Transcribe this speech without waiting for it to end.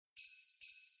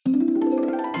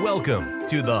Welcome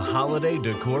to the Holiday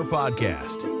Decor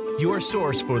Podcast, your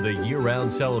source for the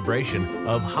year-round celebration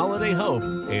of holiday hope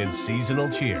and seasonal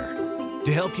cheer.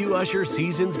 To help you usher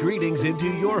season's greetings into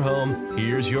your home,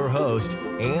 here's your host,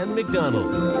 Ann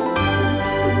McDonald.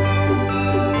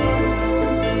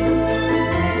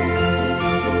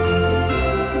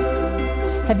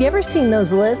 Have you ever seen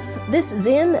those lists? This is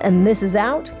in and this is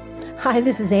out. Hi,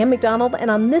 this is Ann McDonald, and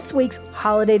on this week's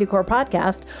Holiday Decor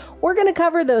Podcast, we're going to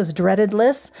cover those dreaded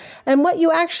lists and what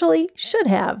you actually should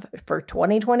have for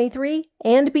 2023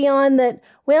 and beyond that,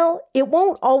 well, it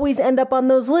won't always end up on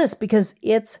those lists because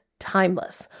it's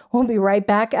timeless. We'll be right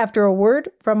back after a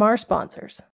word from our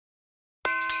sponsors.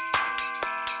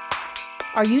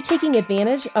 Are you taking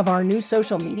advantage of our new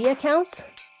social media accounts?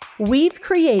 We've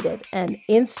created an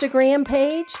Instagram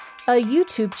page, a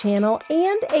YouTube channel,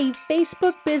 and a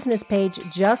Facebook business page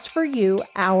just for you,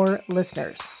 our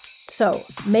listeners. So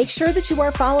make sure that you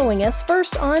are following us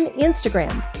first on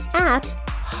Instagram at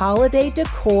Holiday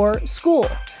Decor School.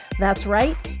 That's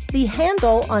right. The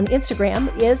handle on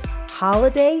Instagram is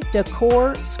Holiday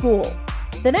Decor School.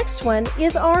 The next one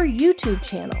is our YouTube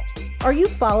channel. Are you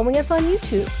following us on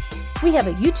YouTube? We have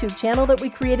a YouTube channel that we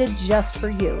created just for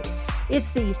you.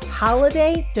 It's the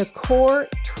Holiday Decor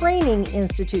Training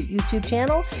Institute YouTube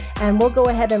channel, and we'll go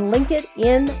ahead and link it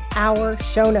in our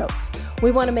show notes.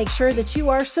 We want to make sure that you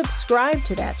are subscribed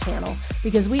to that channel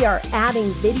because we are adding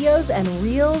videos and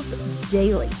reels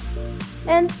daily.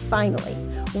 And finally,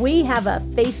 we have a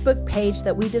Facebook page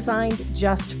that we designed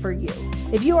just for you.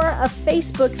 If you are a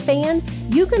Facebook fan,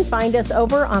 you can find us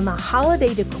over on the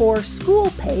Holiday Decor School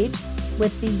page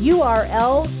with the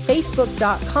URL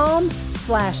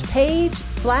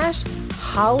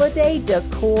facebook.com/page/Holiday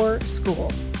Decor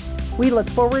School. We look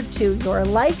forward to your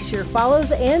likes, your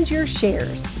follows, and your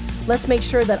shares. Let's make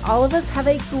sure that all of us have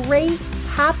a great,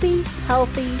 happy,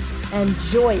 healthy, and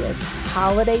joyous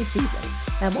holiday season.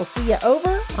 And we'll see you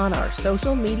over on our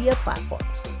social media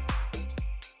platforms.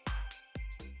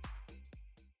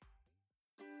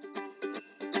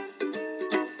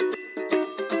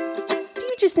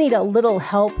 Just need a little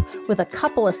help with a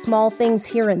couple of small things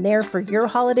here and there for your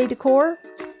holiday decor?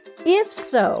 If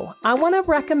so, I want to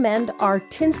recommend our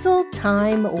Tinsel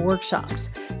Time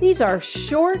workshops. These are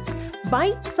short,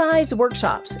 bite-sized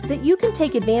workshops that you can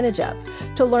take advantage of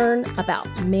to learn about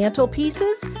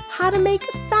mantelpieces, how to make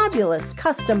fabulous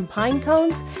custom pine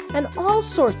cones, and all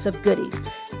sorts of goodies,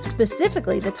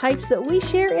 specifically the types that we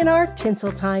share in our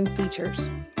Tinsel Time features.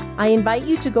 I invite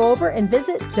you to go over and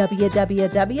visit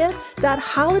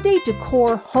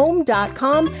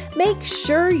www.holidaydecorhome.com. Make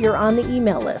sure you're on the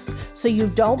email list so you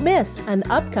don't miss an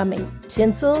upcoming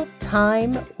Tinsel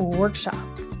Time workshop.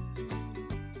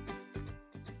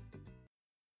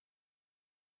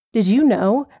 Did you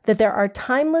know that there are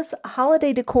timeless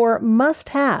holiday decor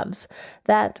must-haves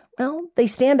that, well, they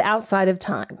stand outside of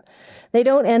time? They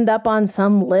don't end up on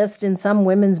some list in some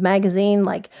women's magazine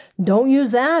like, don't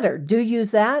use that or do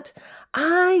use that.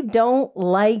 I don't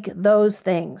like those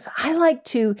things. I like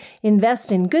to invest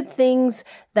in good things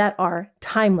that are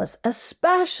timeless,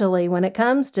 especially when it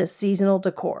comes to seasonal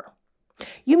decor.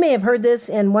 You may have heard this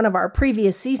in one of our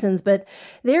previous seasons, but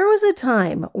there was a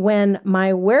time when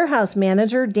my warehouse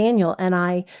manager, Daniel, and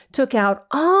I took out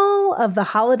all of the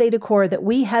holiday decor that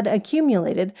we had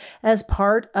accumulated as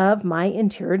part of my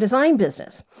interior design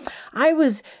business. I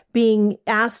was being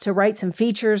asked to write some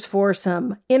features for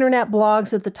some internet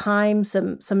blogs at the time,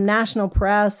 some national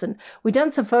press, and we'd done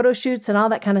some photo shoots and all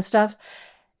that kind of stuff.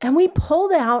 And we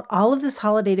pulled out all of this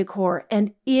holiday decor,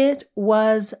 and it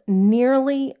was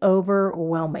nearly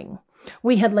overwhelming.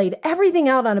 We had laid everything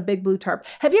out on a big blue tarp.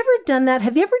 Have you ever done that?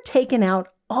 Have you ever taken out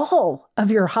all of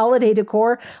your holiday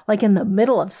decor, like in the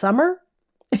middle of summer?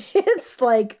 It's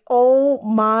like, oh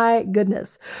my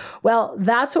goodness. Well,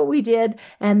 that's what we did.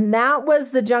 And that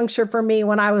was the juncture for me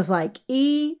when I was like,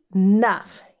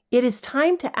 enough. It is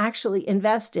time to actually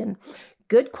invest in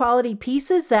good quality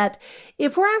pieces that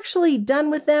if we're actually done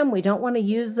with them, we don't want to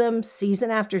use them season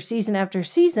after season after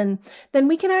season, then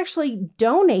we can actually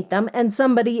donate them and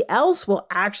somebody else will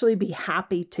actually be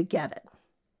happy to get it.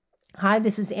 Hi,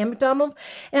 this is Ann McDonald,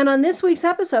 and on this week's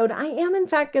episode, I am in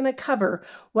fact going to cover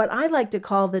what I like to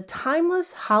call the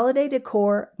timeless holiday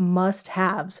decor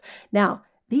must-haves. Now,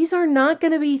 these are not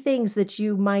going to be things that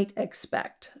you might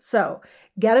expect. So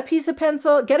get a piece of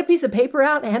paper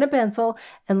out and a pencil,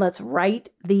 and let's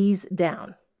write these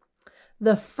down.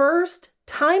 The first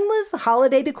timeless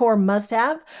holiday decor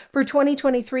must-have for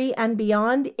 2023 and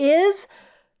beyond is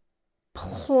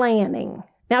planning.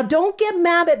 Now, don't get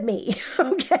mad at me,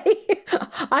 okay?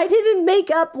 I didn't make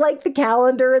up like the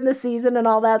calendar and the season and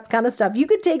all that kind of stuff. You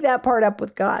could take that part up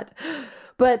with God.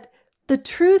 But the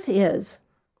truth is,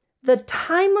 the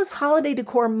timeless holiday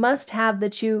decor must-have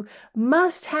that you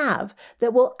must have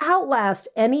that will outlast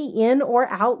any in or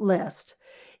out list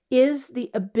is the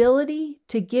ability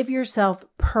to give yourself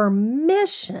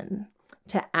permission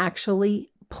to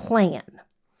actually plan.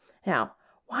 Now,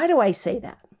 why do I say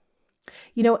that?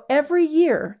 Every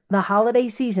year the holiday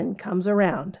season comes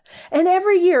around, and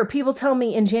every year people tell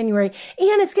me in January,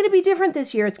 "Ann, it's going to be different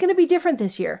this year. It's going to be different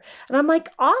this year." And I'm like,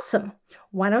 awesome.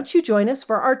 Why don't you join us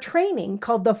for our training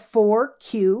called the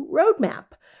 4Q Roadmap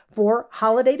for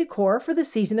holiday decor for the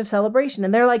season of celebration?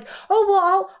 And they're like, "Oh,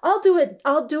 well, I'll do it.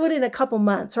 I'll do it in a couple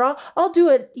months, or I'll do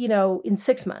it, in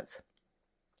 6 months."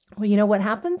 Well, you know what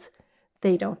happens?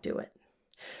 They don't do it.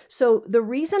 So the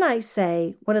reason I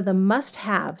say one of the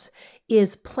must-haves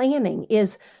is planning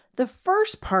is the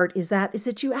first part is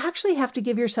that you actually have to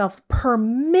give yourself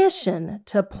permission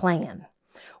to plan.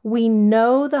 We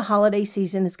know the holiday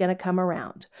season is going to come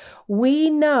around. We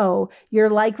know you're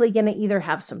likely going to either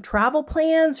have some travel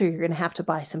plans or you're going to have to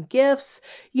buy some gifts.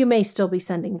 You may still be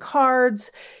sending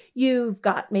cards. You've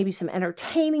got maybe some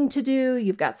entertaining to do.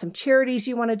 You've got some charities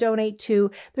you want to donate to.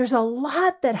 There's a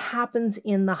lot that happens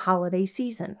in the holiday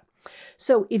season.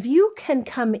 So if you can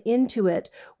come into it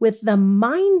with the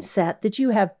mindset that you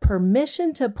have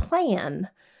permission to plan,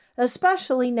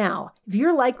 especially now, if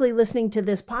you're likely listening to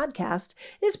this podcast,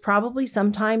 it's probably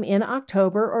sometime in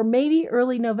October or maybe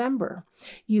early November,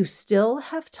 you still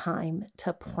have time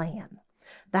to plan.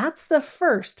 That's the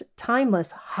first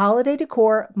timeless holiday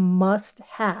decor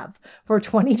must-have for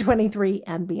 2023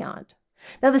 and beyond.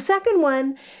 Now, the second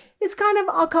one is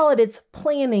I'll call it its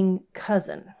planning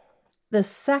cousin. The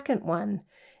second one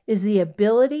is the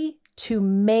ability to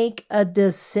make a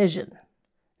decision.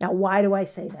 Now, why do I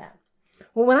say that?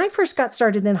 Well, when I first got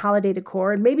started in holiday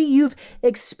decor, and maybe you've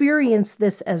experienced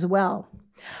this as well,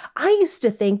 I used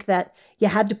to think that you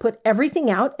had to put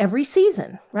everything out every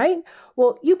season, right?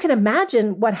 Well, you can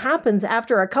imagine what happens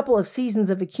after a couple of seasons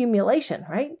of accumulation,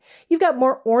 right? You've got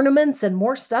more ornaments and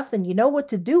more stuff than you know what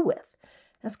to do with.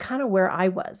 That's kind of where I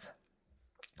was.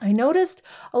 I noticed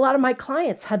a lot of my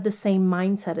clients had the same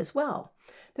mindset as well.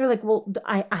 They're like, "Well,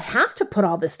 I have to put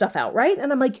all this stuff out, right?"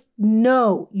 And I'm like,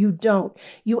 "No, you don't.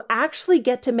 You actually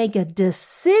get to make a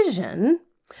decision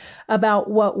about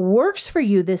what works for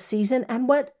you this season and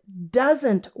what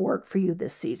doesn't work for you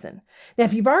this season." Now,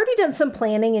 if you've already done some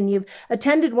planning and you've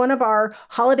attended one of our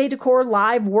holiday decor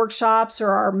live workshops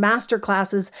or our master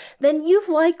classes, then you've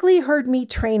likely heard me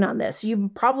train on this.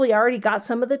 You've probably already got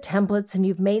some of the templates and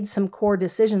you've made some core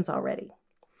decisions already.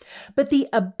 But the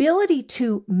ability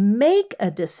to make a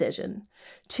decision,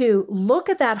 to look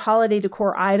at that holiday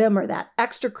decor item or that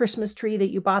extra Christmas tree that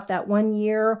you bought that one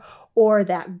year, or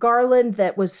that garland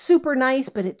that was super nice,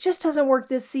 but it just doesn't work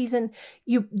this season.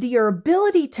 Your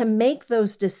ability to make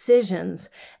those decisions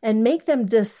and make them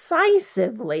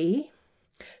decisively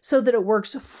so that it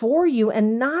works for you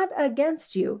and not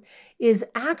against you is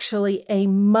actually a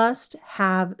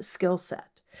must-have skill set.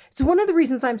 It's one of the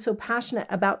reasons I'm so passionate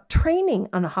about training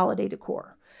on holiday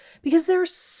decor, because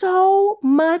there's so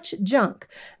much junk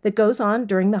that goes on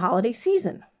during the holiday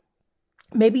season.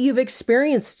 Maybe you've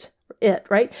experienced it,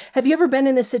 right? Have you ever been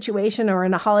in a situation or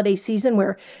in a holiday season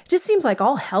where it just seems like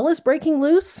all hell is breaking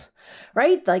loose,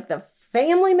 right? Like the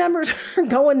family members are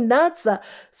going nuts, the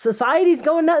society's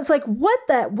going nuts. Like what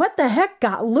the heck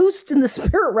got loosed in the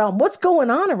spirit realm? What's going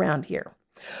on around here?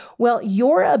 Well,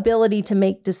 your ability to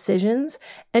make decisions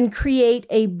and create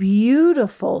a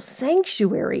beautiful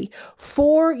sanctuary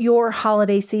for your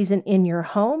holiday season in your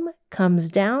home comes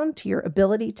down to your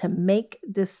ability to make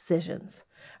decisions.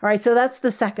 All right, so that's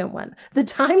the second one. The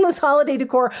timeless holiday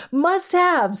decor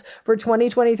must-haves for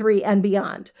 2023 and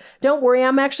beyond. Don't worry,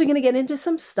 I'm actually going to get into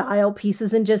some style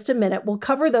pieces in just a minute. We'll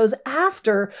cover those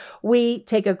after we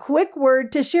take a quick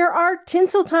word to share our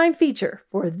Tinsel Time feature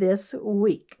for this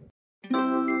week.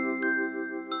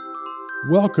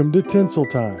 Welcome to Tinsel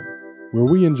Time, where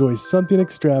we enjoy something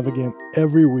extravagant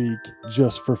every week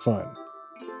just for fun.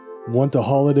 Want a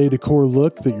holiday decor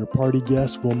look that your party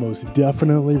guests will most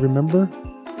definitely remember?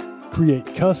 Create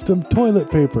custom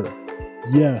toilet paper.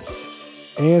 Yes,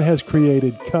 Anne has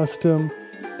created custom,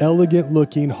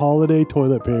 elegant-looking holiday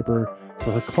toilet paper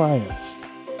for her clients.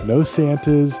 No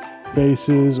Santas,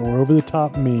 faces, or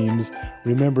over-the-top memes.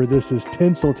 Remember, this is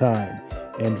Tinsel Time,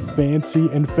 and fancy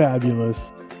and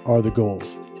fabulous are the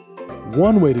goals.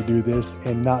 One way to do this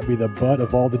and not be the butt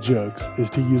of all the jokes is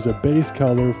to use a base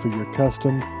color for your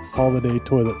custom holiday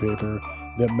toilet paper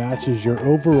that matches your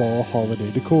overall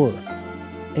holiday decor.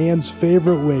 Anne's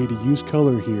favorite way to use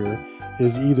color here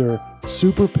is either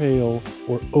super pale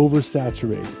or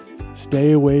oversaturated.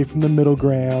 Stay away from the middle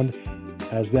ground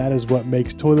as that is what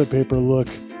makes toilet paper look,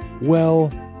 well,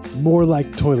 more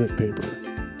like toilet paper.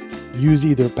 Use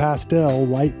either pastel,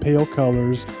 light pale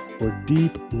colors or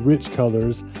deep, rich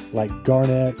colors like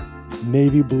garnet,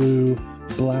 navy blue,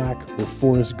 black, or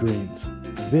forest greens.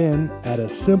 Then add a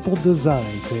simple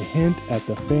design to hint at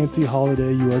the fancy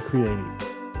holiday you are creating.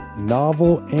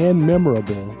 Novel and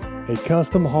memorable, a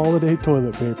custom holiday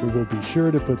toilet paper will be sure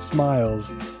to put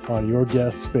smiles on your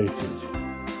guests' faces.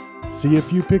 See a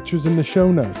few pictures in the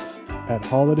show notes at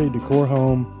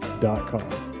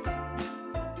holidaydecorhome.com.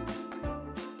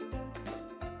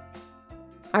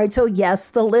 All right, so yes,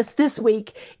 the list this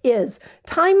week is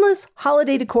timeless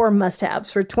holiday decor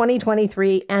must-haves for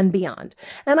 2023 and beyond.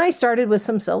 And I started with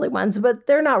some silly ones, but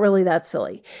they're not really that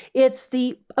silly. It's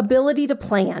the ability to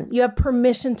plan. You have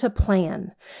permission to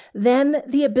plan. Then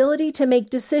the ability to make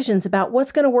decisions about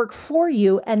what's going to work for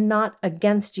you and not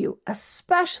against you,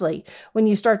 especially when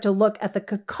you start to look at the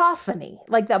cacophony,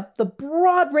 like the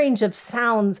broad range of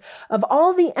sounds of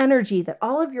all the energy that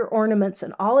all of your ornaments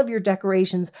and all of your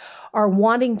decorations are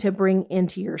wanting to bring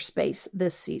into your space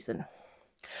this season.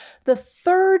 The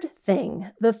third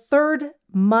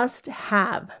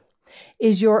must-have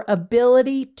is your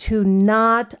ability to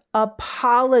not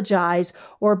apologize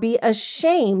or be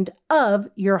ashamed of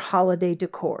your holiday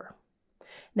decor.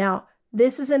 Now,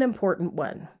 this is an important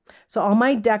one. So all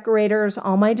my decorators,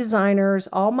 all my designers,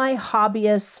 all my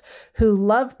hobbyists who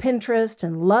love Pinterest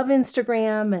and love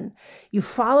Instagram, and you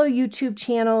follow YouTube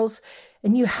channels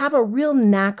and you have a real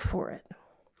knack for it.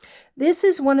 This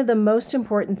is one of the most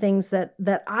important things that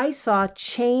I saw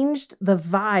changed the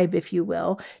vibe, if you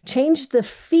will, changed the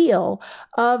feel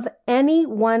of any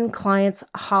one client's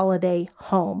holiday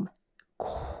home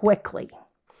quickly.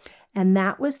 And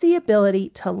that was the ability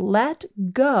to let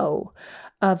go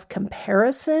of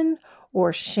comparison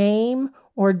or shame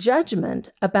or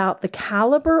judgment about the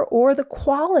caliber or the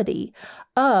quality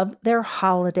of their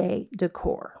holiday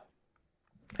decor.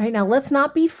 All right, now let's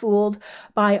not be fooled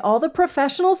by all the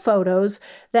professional photos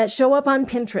that show up on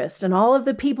Pinterest and all of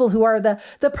the people who are the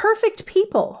perfect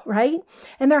people, right?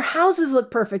 And their houses look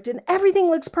perfect and everything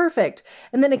looks perfect.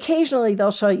 And then occasionally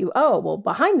they'll show you, oh, well,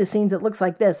 behind the scenes, it looks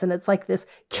like this. And it's like this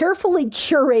carefully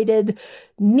curated,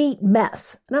 neat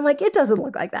mess. And I'm like, it doesn't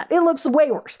look like that. It looks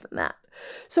way worse than that.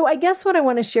 So I guess what I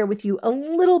want to share with you, a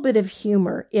little bit of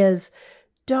humor, is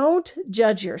don't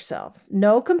judge yourself.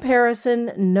 No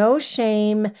comparison, no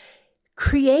shame.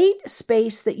 Create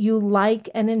space that you like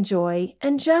and enjoy,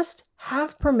 and just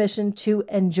have permission to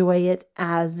enjoy it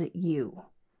as you.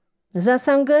 Does that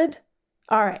sound good?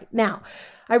 All right. Now,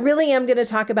 I really am going to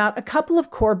talk about a couple of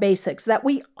core basics that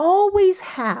we always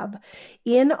have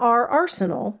in our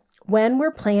arsenal when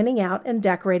we're planning out and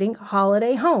decorating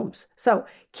holiday homes. So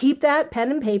keep that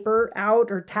pen and paper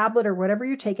out, or tablet, or whatever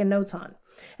you're taking notes on.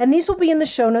 And these will be in the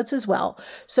show notes as well.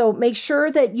 So make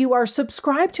sure that you are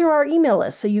subscribed to our email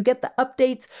list so you get the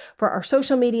updates for our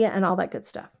social media and all that good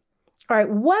stuff. All right,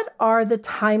 what are the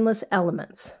timeless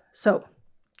elements? So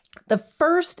the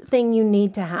first thing you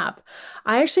need to have,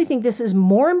 I actually think this is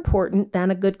more important than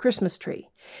a good Christmas tree,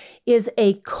 is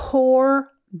a core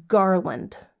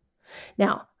garland.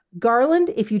 Now,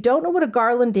 garland, if you don't know what a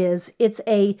garland is, it's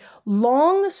a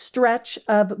long stretch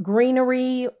of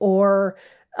greenery or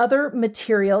other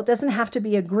material. It doesn't have to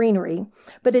be a greenery,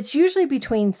 but it's usually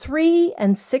between 3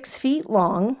 and 6 feet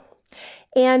long.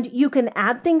 And you can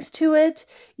add things to it.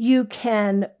 You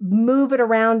can move it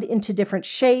around into different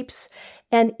shapes.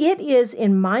 And it is,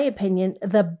 in my opinion,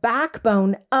 the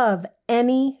backbone of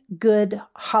any good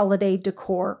holiday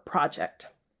decor project.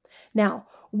 Now,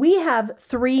 we have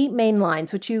 3 main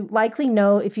lines, which you likely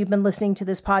know if you've been listening to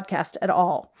this podcast at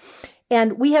all.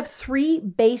 And we have 3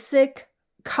 basic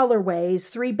colorways,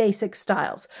 3 basic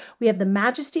styles. We have the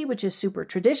Majesty, which is super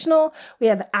traditional. We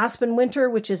have Aspen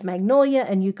Winter, which is magnolia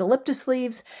and eucalyptus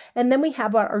leaves. And then we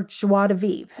have our Joie de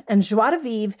Vivre. And Joie de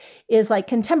Vivre is like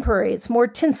contemporary. It's more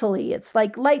tinsely. It's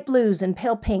like light blues and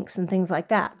pale pinks and things like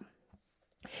that.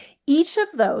 Each of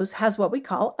those has what we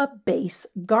call a base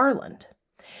garland.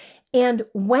 And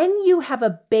when you have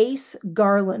a base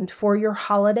garland for your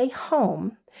holiday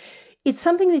home, it's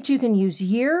something that you can use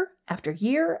year after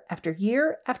year after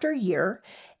year after year,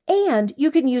 and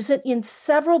you can use it in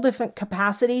several different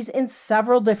capacities in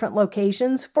several different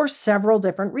locations for several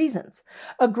different reasons.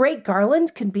 A great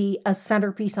garland can be a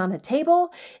centerpiece on a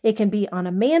table. It can be on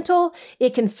a mantle.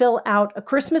 It can fill out a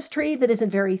Christmas tree that isn't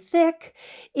very thick.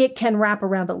 It can wrap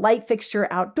around a light fixture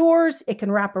outdoors. It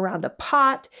can wrap around a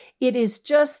pot.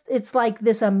 It's like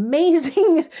this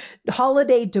amazing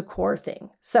holiday decor thing.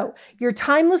 So your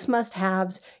timeless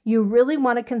must-haves, you really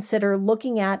want to consider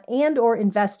looking at and or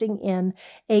investing in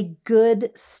a a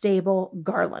good, stable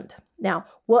garland. Now,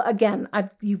 well, again,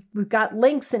 we've got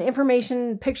links and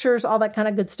information, pictures, all that kind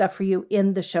of good stuff for you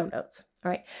in the show notes. All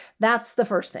right. That's the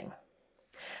first thing.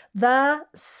 The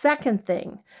second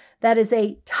thing that is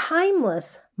a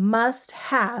timeless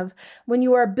must-have when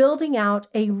you are building out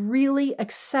a really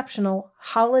exceptional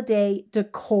holiday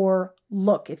decor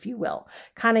look, if you will,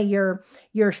 kind of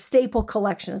your staple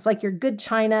collection. It's like your good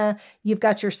china. You've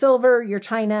got your silver, your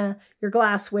china, your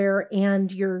glassware,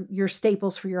 and your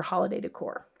staples for your holiday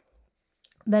decor.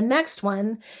 The next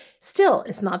one still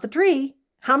is not the tree.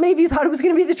 How many of you thought it was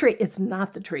going to be the tree? It's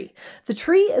not the tree. The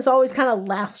tree is always kind of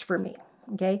last for me.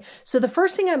 Okay. So the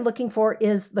first thing I'm looking for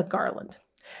is the garland.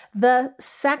 The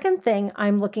second thing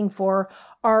I'm looking for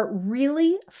are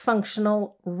really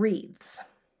functional wreaths.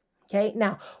 Okay.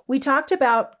 Now, we talked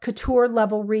about couture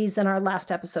level wreaths in our last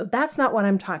episode. That's not what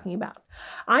I'm talking about.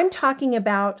 I'm talking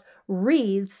about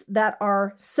wreaths that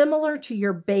are similar to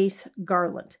your base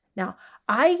garland. Now,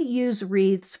 I use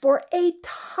wreaths for a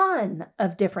ton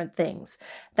of different things.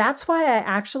 That's why I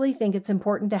actually think it's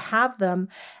important to have them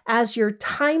as your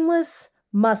timeless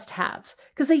must-haves,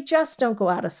 because they just don't go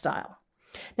out of style.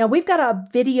 Now, we've got a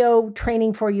video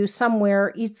training for you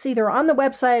somewhere. It's either on the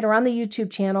website or on the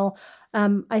YouTube channel.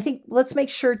 I think let's make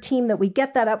sure, team, that we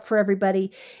get that up for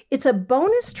everybody. It's a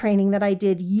bonus training that I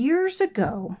did years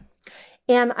ago.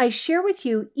 And I share with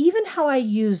you even how I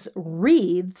use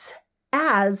wreaths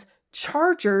as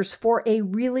chargers for a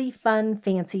really fun,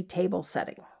 fancy table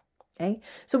setting. Okay.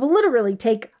 So we'll literally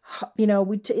take,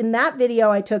 in that video,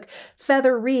 I took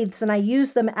feather wreaths and I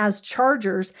used them as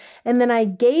chargers. And then I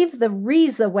gave the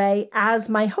wreaths away as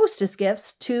my hostess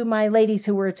gifts to my ladies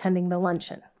who were attending the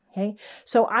luncheon. Okay.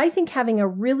 So I think having a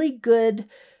really good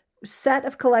set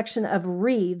of collection of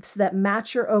wreaths that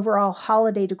match your overall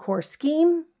holiday decor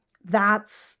scheme,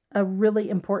 that's a really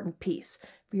important piece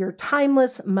for your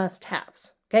timeless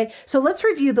must-haves. Okay, so let's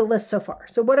review the list so far.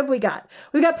 So what have we got?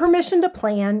 We've got permission to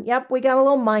plan. Yep, we got a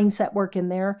little mindset work in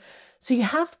there. So you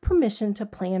have permission to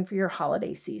plan for your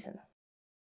holiday season.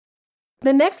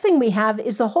 The next thing we have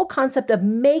is the whole concept of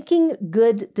making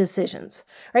good decisions,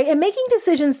 right? And making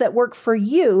decisions that work for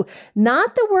you,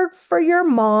 not that work for your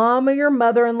mom or your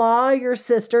mother-in-law, or your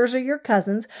sisters or your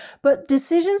cousins, but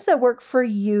decisions that work for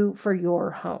you for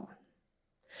your home.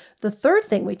 The third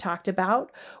thing we talked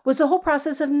about was the whole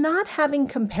process of not having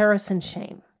comparison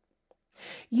shame.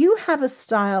 You have a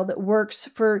style that works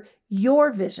for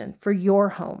your vision, for your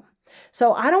home.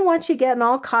 So I don't want you getting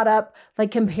all caught up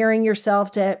like comparing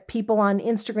yourself to people on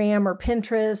Instagram or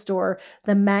Pinterest or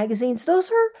the magazines.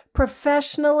 Those are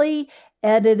professionally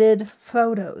edited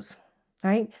photos,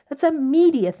 right? That's a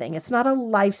media thing. It's not a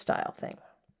lifestyle thing.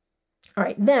 All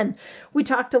right, then we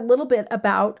talked a little bit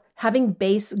about having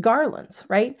base garlands,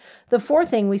 right? The fourth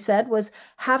thing we said was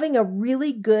having a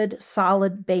really good,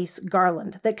 solid base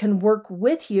garland that can work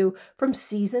with you from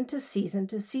season to season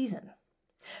to season.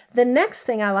 The next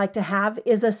thing I like to have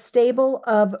is a stable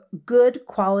of good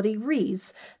quality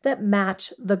wreaths that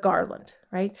match the garland,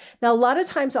 right? Now, a lot of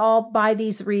times I'll buy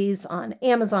these wreaths on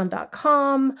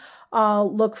Amazon.com.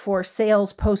 I'll look for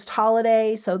sales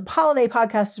post-holiday. So the holiday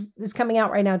podcast is coming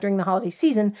out right now during the holiday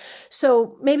season.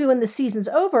 So maybe when the season's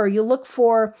over, you look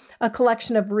for a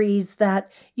collection of wreaths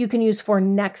that you can use for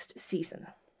next season.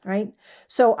 Right?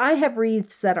 So I have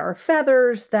wreaths that are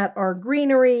feathers, that are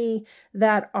greenery,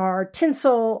 that are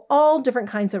tinsel, all different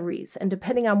kinds of wreaths. And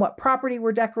depending on what property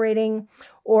we're decorating,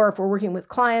 or if we're working with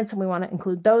clients and we want to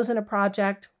include those in a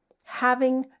project,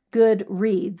 having good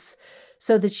wreaths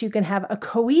so that you can have a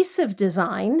cohesive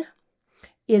design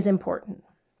is important.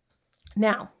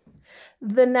 Now,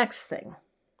 the next thing.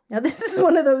 Now, this is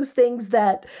one of those things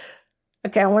that,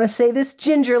 okay, I want to say this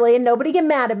gingerly and nobody get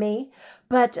mad at me,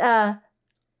 but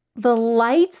the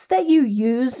lights that you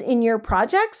use in your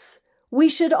projects, we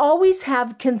should always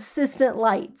have consistent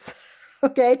lights,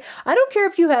 okay? I don't care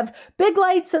if you have big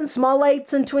lights and small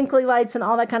lights and twinkly lights and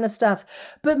all that kind of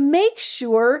stuff, but make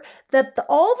sure that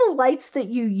all the lights that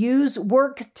you use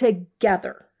work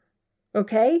together,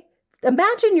 okay?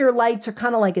 Imagine your lights are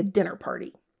kind of like a dinner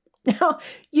party. Now,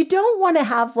 you don't want to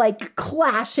have like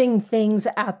clashing things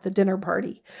at the dinner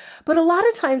party, but a lot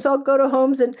of times I'll go to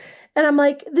homes and I'm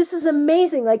like, this is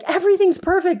amazing. Like everything's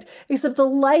perfect except the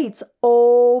lights.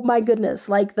 Oh my goodness.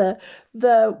 Like the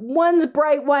one's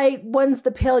bright white, one's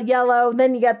the pale yellow.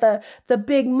 Then you got the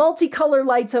big multicolor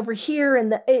lights over here.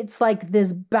 And it's like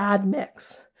this bad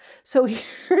mix. So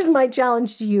here's my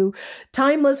challenge to you.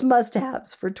 Timeless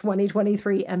must-haves for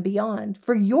 2023 and beyond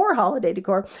for your holiday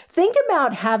decor. Think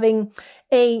about having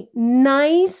a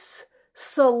nice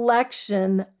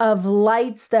selection of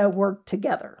lights that work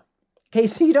together. Okay,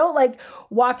 so you don't like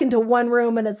walk into one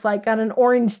room and it's like got an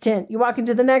orange tint. You walk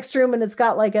into the next room and it's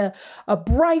got like a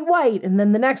bright white, and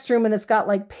then the next room and it's got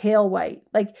like pale white.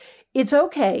 Like, it's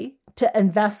okay to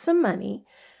invest some money,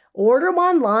 order them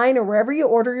online or wherever you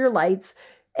order your lights,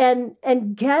 and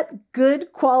get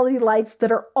good quality lights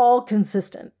that are all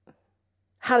consistent.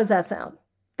 How does that sound?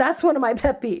 That's one of my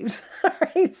pet peeves. All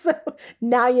right, so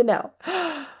now you know.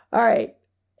 All right,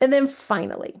 and then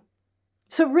finally,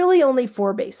 so really only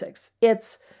 4 basics.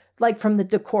 It's like from the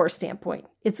decor standpoint.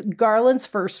 It's garlands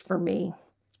first for me.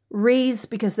 Wreaths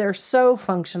because they're so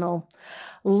functional.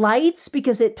 Lights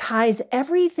because it ties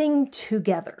everything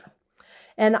together.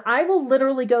 And I will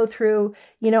literally go through,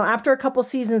 after a couple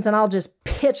seasons and I'll just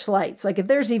pitch lights. Like if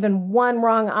there's even one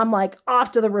wrong, I'm like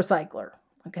off to the recycler.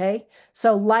 Okay.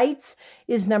 So lights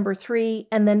is number 3.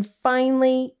 And then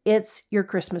finally, it's your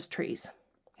Christmas trees.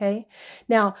 Okay.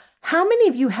 Now, how many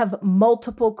of you have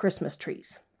multiple Christmas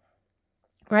trees?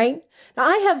 Right? Now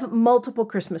I have multiple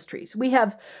Christmas trees. We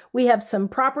have some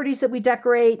properties that we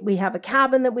decorate. We have a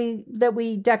cabin that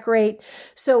we decorate.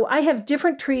 So I have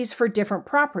different trees for different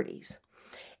properties.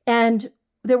 And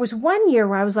there was one year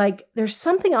where I was like, there's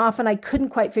something off and I couldn't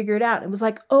quite figure it out. It was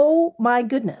like, oh my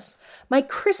goodness, my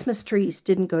Christmas trees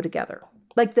didn't go together.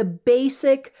 Like the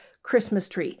basic Christmas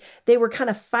tree. They were kind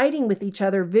of fighting with each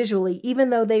other visually, even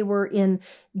though they were in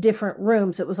different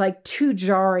rooms. It was like too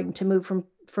jarring to move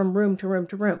from room to room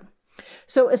to room.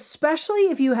 So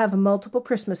especially if you have multiple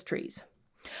Christmas trees,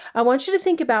 I want you to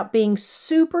think about being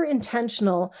super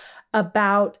intentional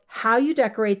about how you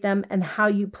decorate them and how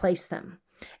you place them.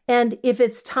 And if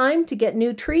it's time to get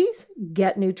new trees,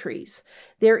 get new trees.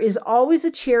 There is always a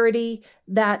charity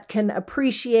that can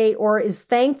appreciate or is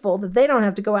thankful that they don't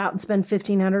have to go out and spend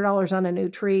 $1,500 on a new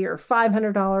tree or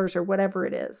 $500 or whatever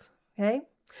it is. Okay.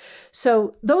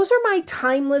 So those are my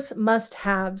timeless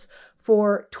must-haves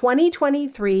for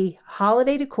 2023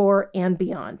 holiday decor and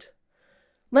beyond.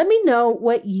 Let me know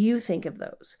what you think of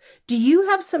those. Do you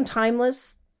have some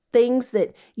timeless things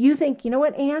that you think, you know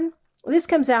what, Anne? This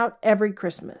comes out every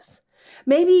Christmas.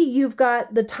 Maybe you've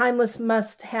got the timeless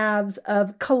must-haves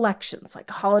of collections, like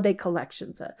holiday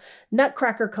collections, a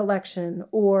Nutcracker collection,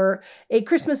 or a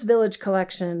Christmas Village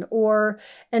collection, or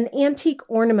an antique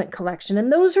ornament collection.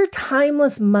 And those are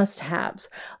timeless must-haves.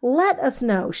 Let us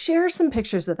know. Share some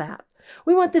pictures of that.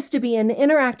 We want this to be an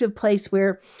interactive place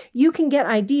where you can get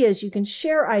ideas, you can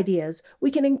share ideas,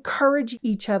 we can encourage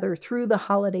each other through the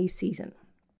holiday season.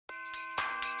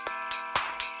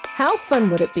 How fun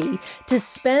would it be to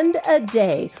spend a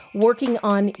day working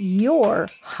on your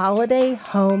holiday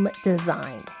home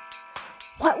design?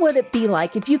 What would it be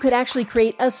like if you could actually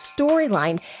create a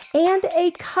storyline and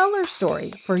a color story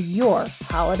for your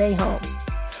holiday home?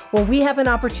 Well, we have an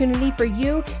opportunity for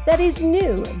you that is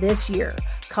new this year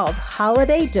called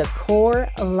Holiday Decor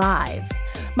Live.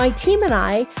 My team and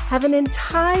I have an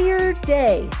entire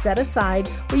day set aside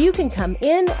where you can come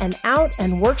in and out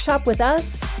and workshop with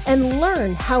us and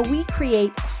learn how we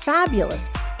create fabulous,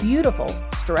 beautiful,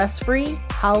 stress-free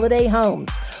holiday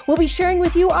homes. We'll be sharing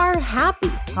with you our happy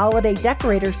holiday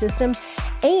decorator system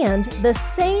and the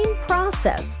same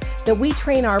process that we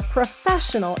train our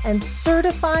professional and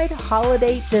certified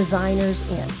holiday designers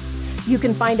in. You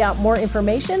can find out more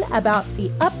information about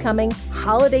the upcoming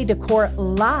Holiday Decor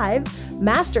Live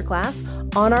Masterclass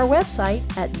on our website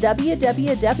at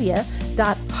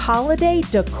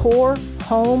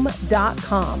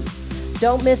www.holidaydecorhome.com.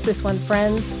 Don't miss this one,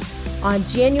 friends. On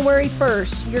January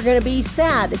 1st, you're going to be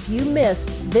sad if you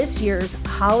missed this year's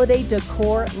Holiday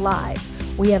Decor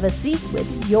Live. We have a seat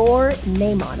with your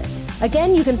name on it.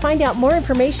 Again, you can find out more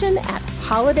information at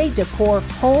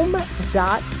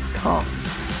holidaydecorhome.com.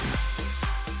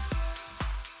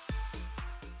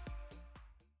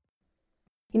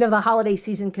 You know, the holiday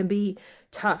season can be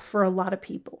tough for a lot of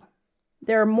people.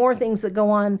 There are more things that go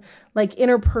on, like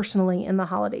interpersonally in the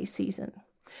holiday season.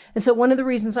 And so one of the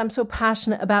reasons I'm so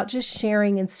passionate about just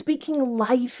sharing and speaking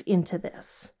life into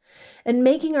this and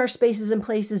making our spaces and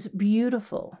places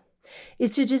beautiful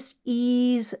is to just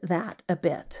ease that a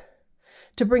bit,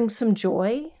 to bring some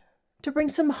joy, to bring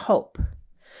some hope,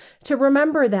 to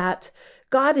remember that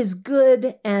God is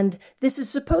good and this is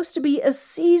supposed to be a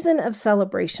season of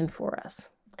celebration for us.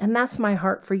 And that's my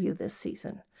heart for you this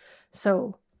season.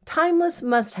 So timeless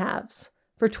must-haves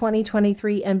for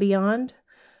 2023 and beyond.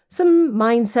 Some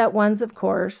mindset ones, of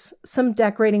course, some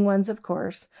decorating ones, of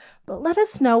course, but let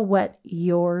us know what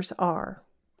yours are.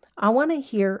 I want to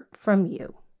hear from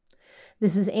you.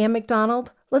 This is Ann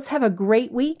McDonald. Let's have a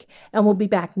great week, and we'll be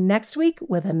back next week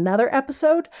with another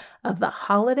episode of the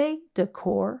Holiday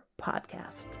Decor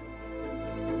Podcast.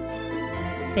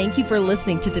 Thank you for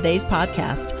listening to today's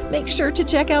podcast. Make sure to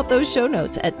check out those show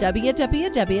notes at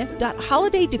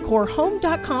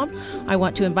www.holidaydecorhome.com. I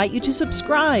want to invite you to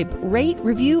subscribe, rate,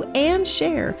 review, and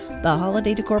share the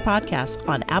Holiday Decor Podcast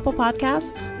on Apple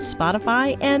Podcasts,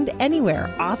 Spotify, and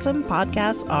anywhere awesome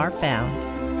podcasts are found.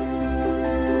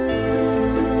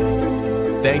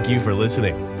 Thank you for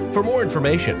listening. For more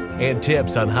information and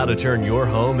tips on how to turn your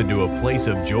home into a place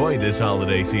of joy this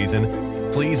holiday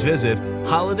season, please visit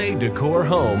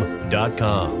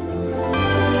holidaydecorhome.com.